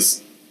stroboscopy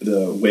is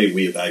the way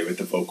we evaluate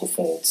the vocal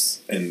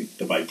folds and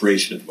the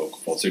vibration of the vocal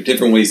folds. There are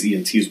different ways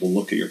ENTs will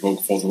look at your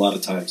vocal folds. A lot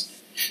of times,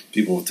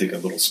 people will take a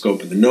little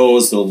scope in the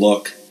nose. They'll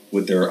look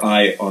with their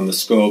eye on the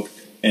scope,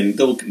 and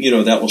they'll, you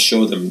know, that will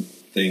show them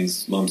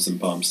things, lumps and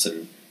bumps,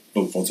 and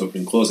vocal folds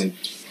opening and closing,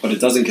 but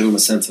it doesn't give them a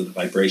sense of the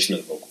vibration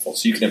of the vocal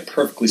folds. So you can have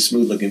perfectly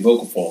smooth-looking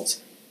vocal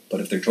folds, but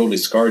if they're totally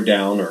scarred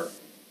down or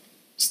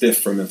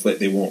stiff from inflation,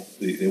 they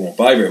won't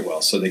vibrate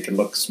well. So they can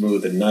look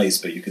smooth and nice,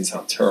 but you can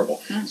sound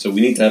terrible. So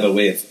we need to have a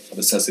way of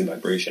assessing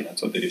vibration.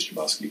 That's what video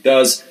stroboscopy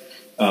does.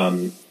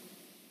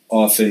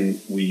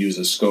 Often we use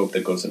a scope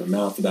that goes in the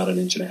mouth about 1.5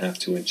 inches,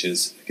 2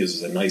 inches. It gives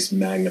us a nice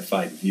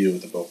magnified view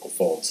of the vocal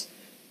folds,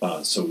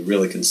 so we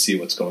really can see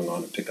what's going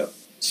on and pick up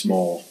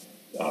small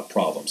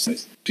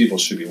problems. People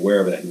should be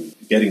aware of that, and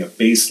getting a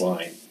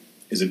baseline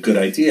is a good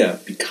idea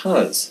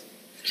because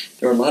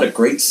there are a lot of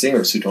great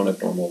singers who don't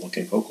have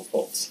normal-looking vocal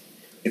folds.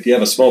 If you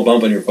have a small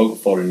bump on your vocal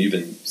fold and you've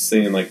been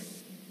singing like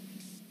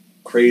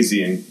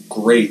crazy and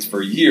great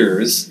for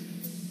years,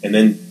 and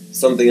then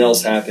something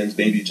else happens,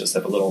 maybe you just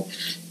have a little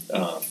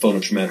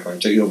phonotraumatic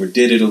laryngitis, you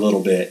overdid it a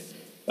little bit,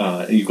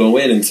 and you go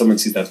in and someone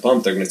sees that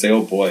bump, they're going to say,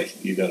 "Oh boy,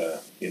 you got a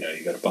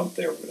bump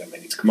there that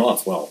might need to come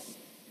off." Well,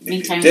 maybe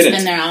it didn't. It's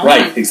been there all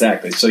right, along.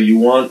 Exactly. So you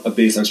want a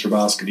baseline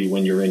stroboscopy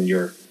when you're in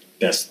your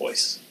best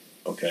voice.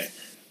 Okay,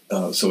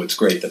 so it's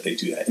great that they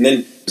do that, and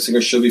then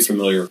singers should be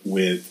familiar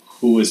with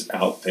who is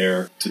out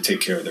there to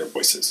take care of their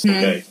voices.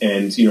 Okay,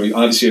 and you know,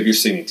 obviously you have your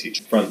singing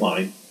teacher, front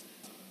line.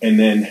 And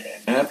then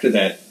after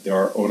that, there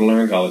are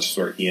otolaryngologists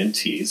or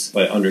ENTs,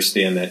 but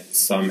understand that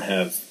some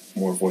have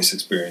more voice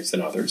experience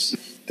than others.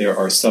 There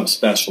are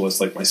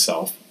subspecialists like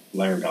myself,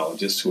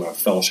 laryngologists, who have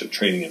fellowship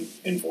training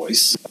in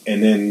voice.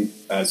 And then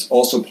as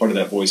also part of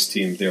that voice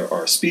team, there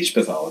are speech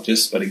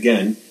pathologists, but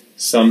again,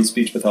 some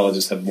speech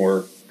pathologists have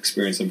more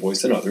experience in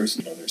voice than others.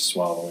 You know, there's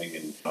swallowing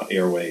and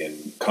airway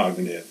and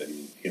cognitive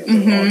and, you know,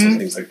 autism,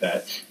 things like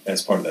that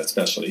as part of that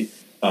specialty.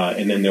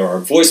 And then there are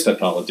voice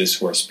pathologists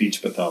who are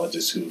speech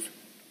pathologists who've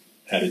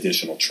had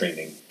additional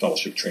training,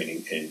 fellowship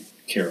training in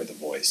care of the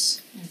voice.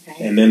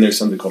 Okay. And then there's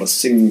something called a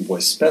singing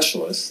voice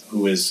specialist,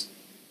 who is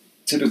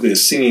typically a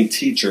singing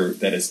teacher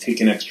that has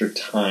taken extra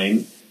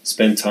time,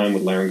 spent time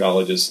with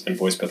laryngologists and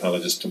voice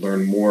pathologists to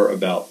learn more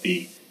about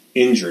the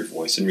injured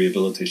voice and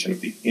rehabilitation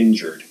of the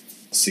injured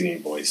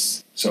singing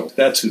voice. So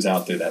that's who's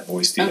out there, that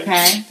voice demon.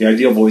 Okay. The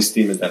ideal voice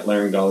demon is that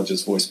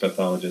laryngologist, voice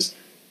pathologist,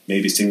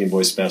 maybe singing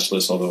voice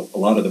specialist, although a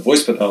lot of the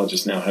voice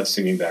pathologists now have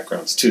singing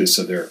backgrounds too,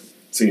 so they're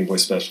singing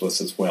voice specialists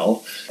as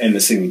well, and the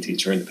singing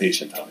teacher and the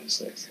patient,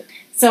 obviously.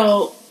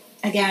 So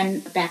again,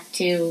 back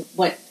to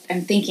what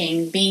I'm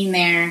thinking, being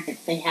there,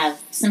 if they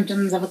have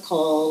symptoms of a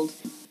cold,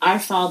 our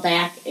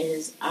fallback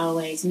is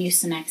always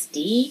Mucinex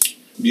D.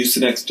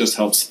 Mucinex just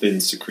helps thin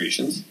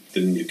secretions,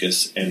 thin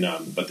mucus, and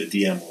but the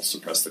DM will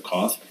suppress the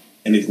cough.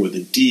 Anything with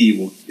the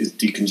D is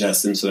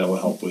decongestant, so that will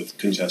help with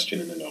congestion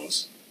in the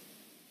nose.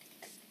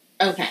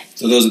 Okay.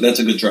 So that's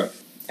a good drug.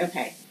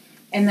 Okay.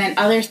 And then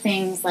other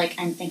things, like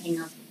I'm thinking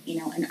of,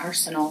 an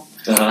arsenal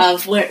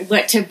of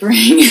what to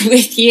bring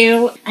with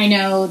you. I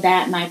know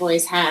that my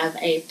boys have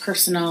a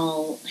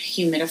personal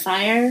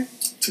humidifier.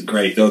 It's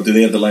great. Do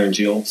they have the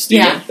laryngeal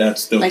steamer? Yeah.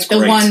 That's like the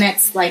great. one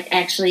that's like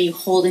actually you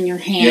hold in your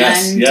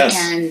hand yes.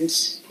 and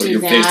put do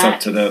your that. face up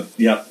to the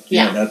Yeah.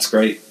 That's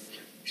great.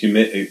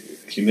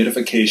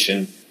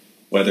 Humidification,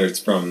 whether it's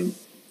from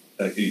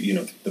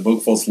the vocal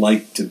folds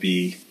like to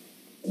be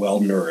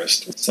well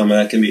nourished. Some of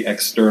that can be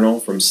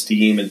external from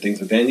steam and things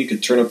like that. And you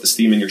could turn up the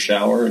steam in your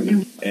shower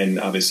and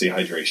obviously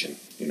hydration.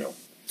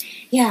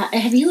 Yeah.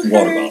 Have you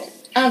Water heard bottle.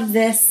 of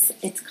this?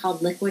 It's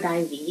called Liquid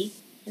IV.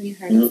 Have you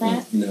heard of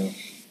that? No.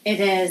 It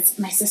is.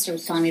 My sister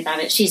was telling me about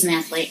it. She's an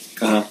athlete.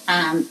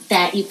 Uh-huh.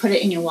 That you put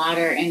it in your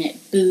water and it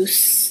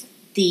boosts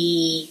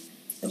the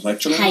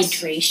Electrolytes?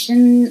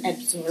 hydration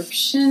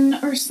absorption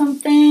or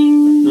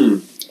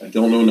something. I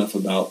don't know enough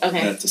about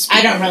that to speak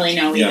I don't on really it.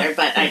 know either,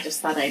 but I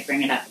just thought I'd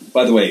bring it up.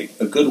 By the way,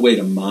 a good way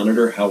to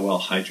monitor how well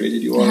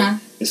hydrated you are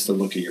is to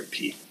look at your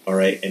pee. All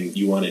right, and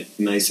you want it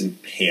nice and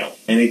pale.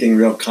 Anything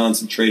real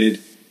concentrated,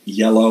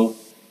 yellow,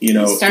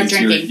 start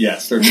drinking.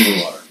 Start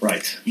drinking water.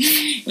 Right.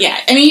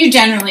 Yeah, I mean, you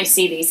generally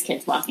see these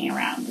kids walking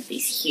around with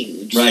these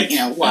huge,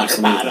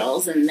 water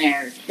bottles, and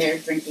they're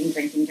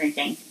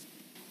drinking.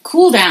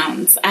 Cool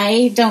downs.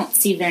 I don't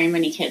see very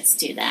many kids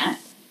do that.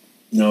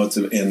 No, it's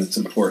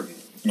important.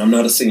 And I'm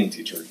not a singing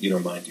teacher,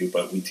 mind you,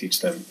 but we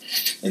teach them.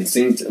 And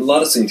a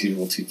lot of singing teachers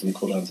will teach them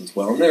cool downs as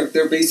well. And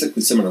they're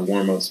basically similar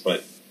warm-ups,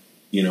 but,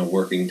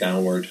 working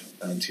downward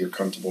into your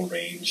comfortable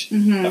range.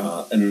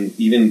 Mm-hmm. And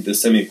even the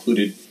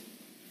semi-occluded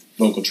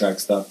vocal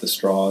tract stuff, the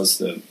straws,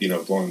 the,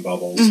 blowing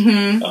bubbles,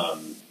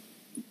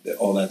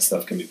 all that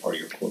stuff can be part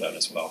of your cool down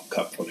as well,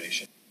 cup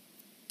phonation.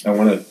 I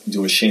want to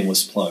do a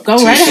shameless plug. Go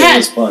right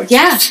ahead. Plugs.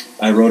 Yeah.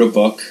 I wrote a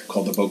book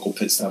called The Vocal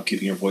Pit Stop,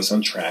 Keeping Your Voice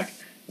on Track,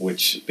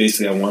 which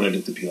basically I wanted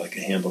it to be like a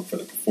handbook for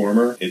the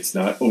performer. It's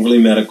not overly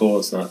medical.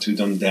 It's not too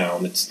dumbed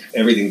down. It's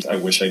everything I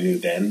wish I knew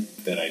then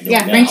that I know now.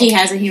 Yeah, Frankie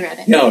has it. He read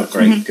it. Yeah,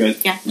 great, good.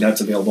 Yeah.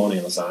 That's available on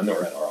Amazon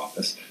or at our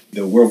office.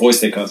 The World Voice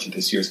Day concert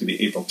this year is going to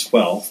be April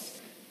 12th,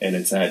 and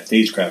it's at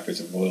Stagecrafters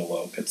in Royal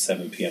Oak at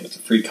 7 p.m. It's a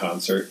free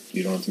concert.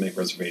 You don't have to make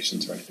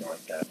reservations or anything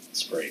like that.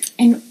 It's great.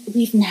 And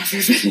we've never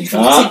been able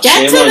to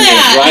get to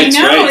that. Right, I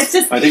know. Right. It's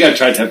just. I think I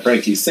tried to have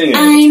Frankie sing it.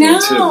 I know.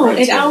 Too, right?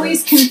 It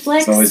always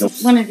conflicts.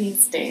 Always one of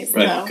these days.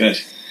 Right. So.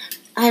 Good.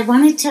 I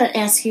wanted to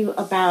ask you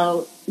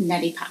about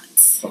neti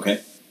pots.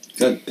 Okay.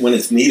 Good. When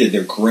it's needed,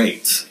 they're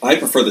great. I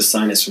prefer the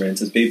sinus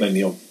rinse. It's made by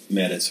Neil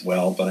Med as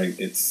well, but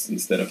it's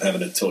instead of having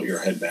to tilt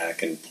your head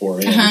back and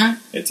pour in,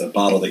 it's a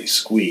bottle that you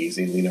squeeze.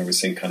 And you lean over,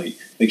 sing, kind of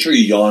make sure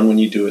you yawn when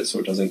you do it so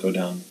it doesn't go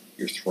down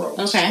your throat.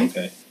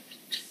 Okay.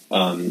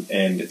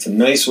 And it's a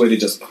nice way to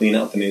just clean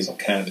out the nasal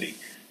cavity.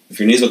 If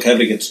your nasal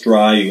cavity gets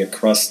dry, you get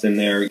crust in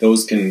there,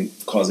 those can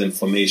cause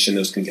inflammation,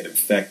 those can get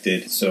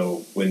infected.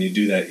 So when you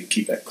do that, you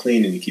keep that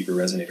clean and you keep your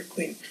resonator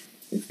clean.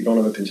 If you don't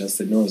have a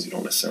congested nose, you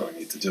don't necessarily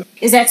need to do it.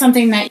 Is that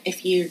something that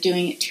if you're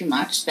doing it too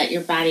much, that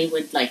your body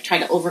would try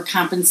to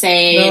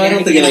overcompensate? No, I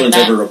don't think anyone's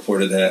ever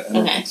reported that. I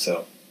don't Okay. think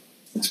so.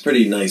 It's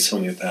pretty nice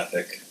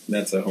homeopathic.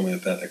 That's a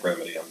homeopathic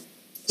remedy I'm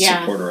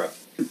a supporter of.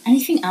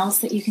 Anything else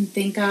that you can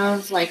think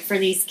of, for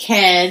these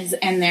kids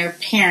and their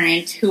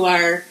parent who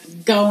are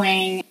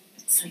going...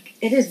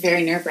 It is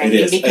very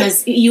nerve-wracking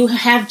because you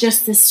have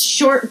just this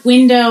short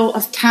window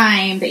of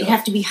time that you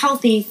have to be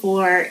healthy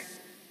for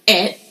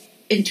it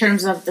in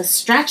terms of the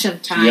stretch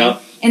of time.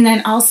 Yep. And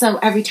then also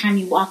every time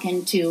you walk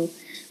into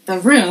the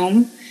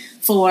room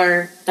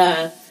for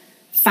the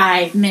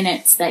 5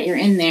 minutes that you're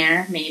in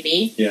there,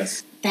 maybe.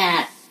 Yes.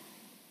 That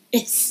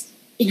it's,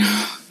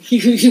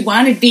 you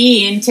want to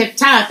be in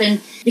tip-top. And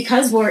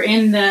because we're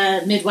in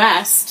the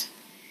Midwest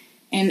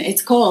and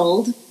it's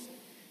cold...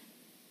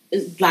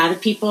 A lot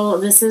of people,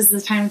 this is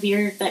the time of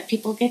year that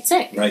people get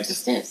sick. Right. It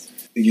just is.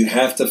 You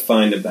have to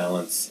find a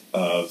balance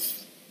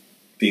of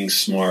being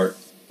smart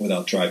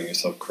without driving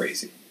yourself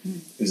crazy.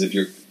 Because if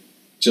you're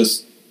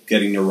just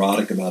getting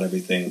neurotic about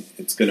everything,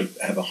 it's going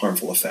to have a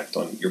harmful effect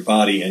on your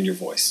body and your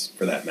voice,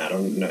 for that matter,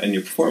 and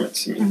your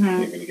performance. I mean,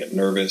 you're going to get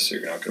nervous, or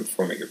you're not going to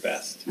perform at your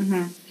best.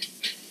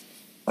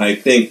 I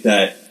think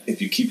that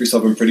if you keep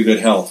yourself in pretty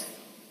good health,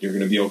 you're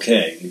going to be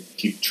okay. You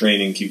keep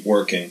training, keep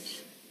working.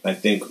 I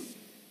think...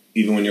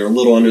 even when you're a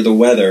little under the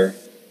weather,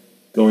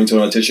 going to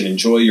an audition,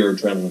 enjoy your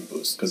adrenaline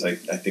boost, because I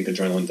think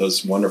adrenaline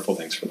does wonderful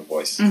things for the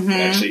voice.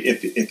 Actually,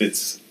 if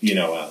it's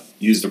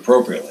used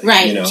appropriately,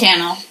 right?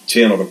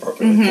 Channeled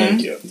appropriately.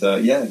 Thank you.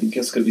 You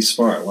just got to be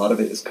smart. A lot of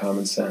it is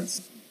common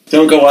sense.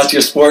 Don't go watch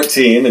your sport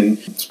team and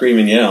scream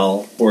and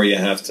yell, or you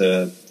have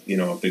to,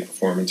 a big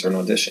performance or an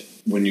audition.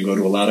 When you go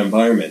to a loud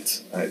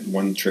environment,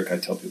 one trick I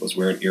tell people is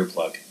wear an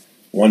earplug,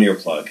 one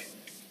earplug.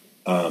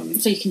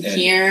 So you can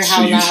hear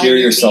how loud you hear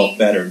yourself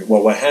better.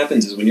 Well, what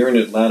happens is when you're in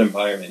a loud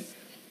environment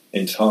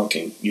and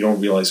talking, you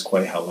don't realize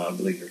quite how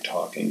loudly you're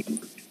talking.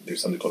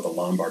 There's something called the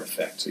Lombard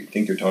effect. So you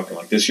think you're talking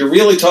like this. You're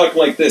really talking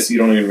like this. You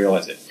don't even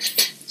realize it.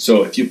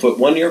 So if you put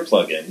one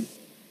earplug in,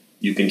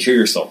 you can hear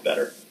yourself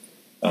better.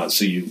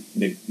 So you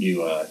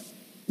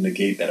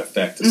negate that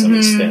effect to some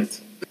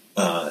extent.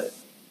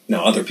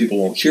 Now, other people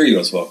won't hear you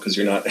as well because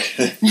you're not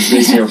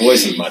raising your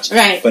voice as much.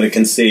 Right. But it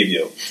can save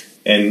you.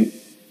 And,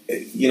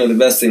 the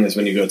best thing is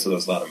when you go to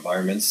those loud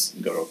environments,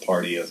 you go to a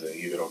party,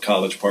 you go to a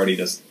college party,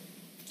 just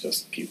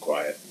keep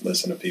quiet.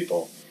 Listen to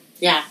people.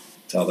 Yeah.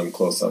 Tell them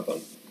close up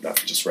on not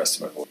just rest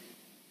my voice.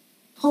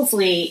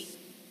 Hopefully,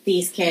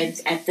 these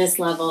kids at this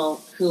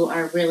level who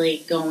are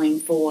really going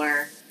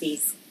for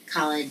these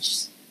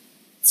college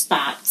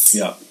spots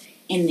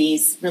in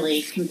these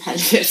really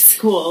competitive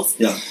schools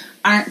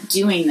aren't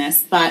doing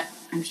this, but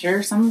I'm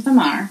sure some of them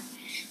are.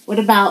 What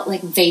about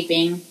like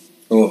vaping?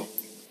 Oh.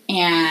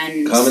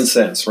 And common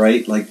sense,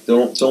 right? Like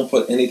don't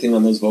put anything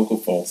on those vocal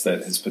folds that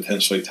is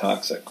potentially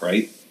toxic,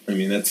 right? I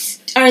mean,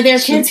 Are there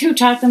kids who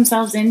talk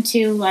themselves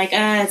into like,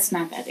 it's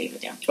not that big of a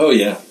deal? Oh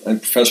yeah,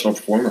 and professional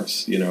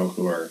performers,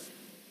 who are,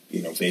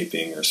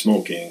 vaping or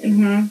smoking.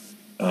 And,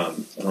 I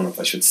don't know if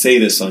I should say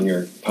this on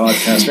your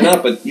podcast or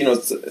not, but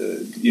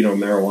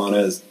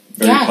marijuana is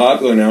very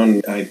popular now,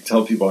 and I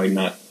tell people I'm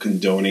not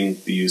condoning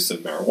the use of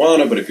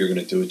marijuana, but if you're going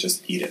to do it,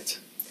 just eat it.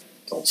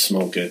 Don't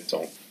smoke it.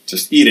 Don't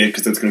just eat it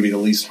because it's going to be the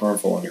least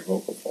harmful on your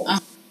vocal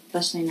folds.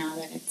 Especially now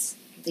that it's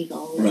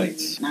legal. Right.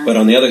 But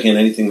on the other hand,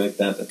 anything like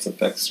that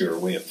affects your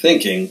way of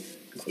thinking,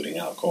 including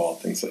alcohol,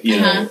 things like,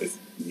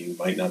 you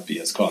might not be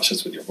as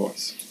cautious with your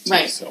voice.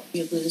 Right. So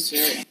you lose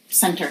your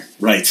center.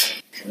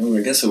 Right. Well,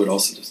 I guess I would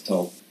also just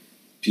tell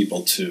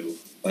people to,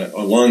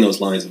 along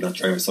those lines of not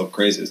driving yourself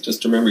crazy, is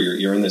just remember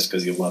you're in this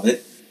because you love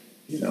it,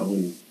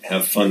 and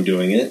have fun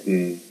doing it,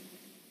 and,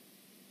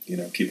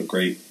 keep a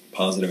great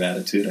positive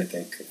attitude. I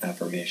think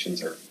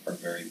affirmations are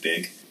very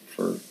big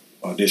for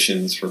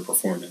auditions, for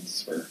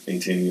performance, for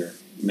maintaining your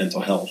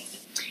mental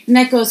health. And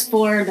that goes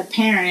for the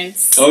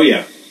parents. Oh,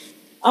 yeah.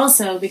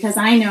 Also, because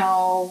I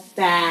know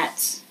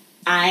that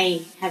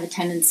I have a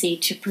tendency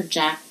to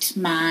project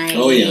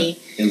my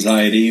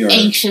anxiety or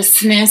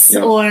anxiousness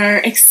or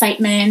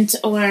excitement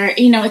or,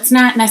 it's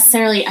not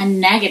necessarily a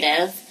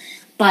negative,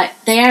 but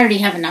they already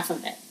have enough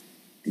of it.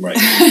 Right.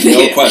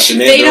 No question.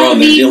 They're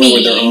dealing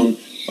with their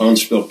own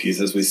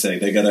spilkies, as we say.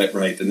 They got it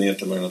right, and they have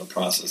to learn how to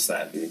process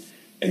that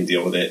and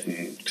deal with it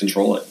and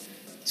control it.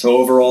 So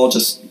overall,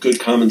 just good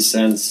common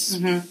sense,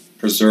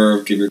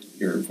 preserve, give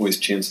your voice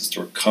chances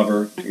to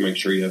recover, make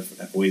sure you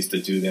have ways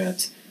to do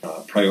that,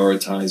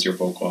 prioritize your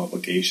vocal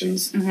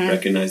obligations,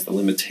 recognize the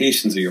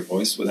limitations of your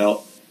voice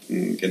without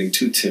getting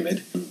too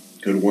timid,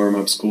 good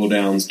warm-ups,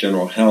 cool-downs,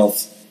 general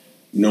health,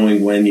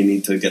 knowing when you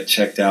need to get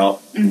checked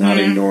out, not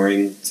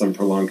ignoring some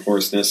prolonged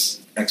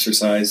hoarseness,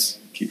 exercise,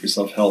 keep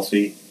yourself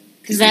healthy.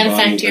 Does that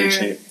affect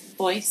your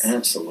voice?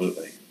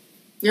 Absolutely.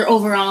 Your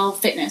overall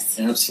fitness?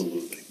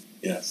 Absolutely.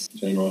 Yes,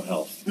 general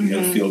health. You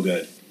got to feel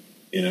good.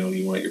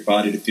 You want your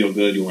body to feel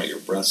good. You want your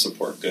breath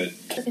support good.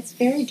 It's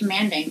very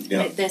demanding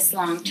this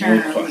long term,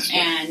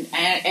 and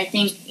I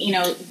think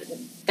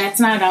that's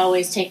not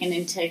always taken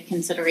into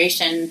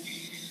consideration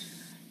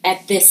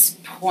at this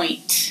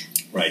point.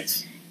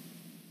 Right.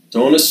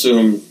 Don't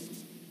assume.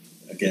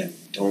 Again,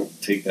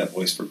 don't take that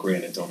voice for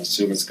granted. Don't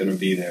assume it's going to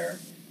be there.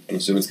 Don't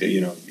assume it's going.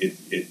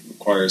 It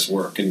requires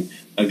work, and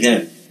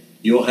again.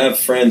 You'll have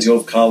friends, you'll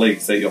have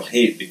colleagues that you'll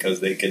hate because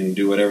they can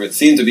do whatever,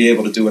 seem to be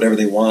able to do whatever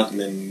they want and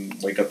then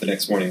wake up the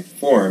next morning and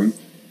perform.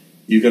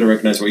 You've got to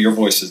recognize what your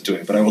voice is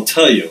doing. But I will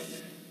tell you,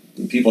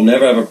 people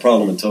never have a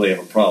problem until they have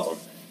a problem.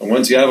 And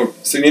once you have a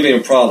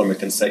significant problem, it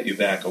can set you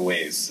back a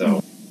ways.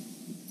 So,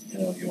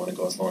 you want to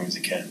go as long as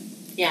you can.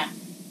 Yeah.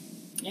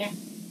 Yeah.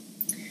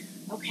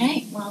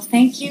 Okay, well,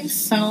 thank you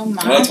so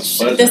much. Oh,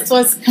 it's a pleasure. This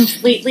was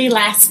completely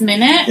last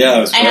minute. Yeah, it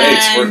was great.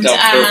 It's worked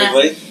out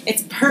perfectly.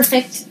 It's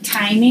perfect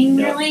timing,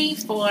 really,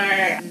 for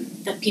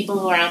the people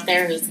who are out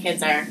there whose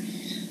kids are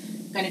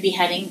going to be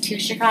heading to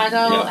Chicago.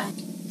 Yeah.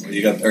 Well,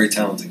 you got very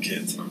talented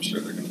kids, and I'm sure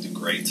they're going to do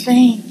great.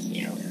 Thank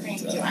you.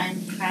 Thank you.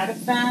 I'm proud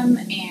of them,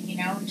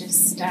 and,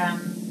 just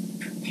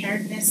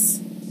preparedness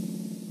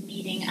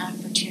meeting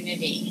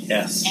opportunity.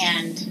 Yes.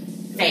 And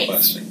faith. No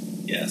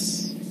question.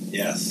 Yes.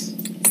 Yes.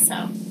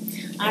 So...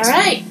 All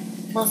right.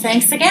 Well,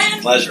 thanks again.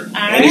 Pleasure. All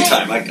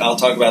Anytime. I'll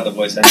talk about the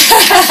voice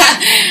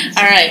anytime.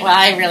 All right. Well,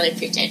 I really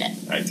appreciate it.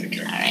 All right. Take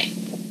care. All right.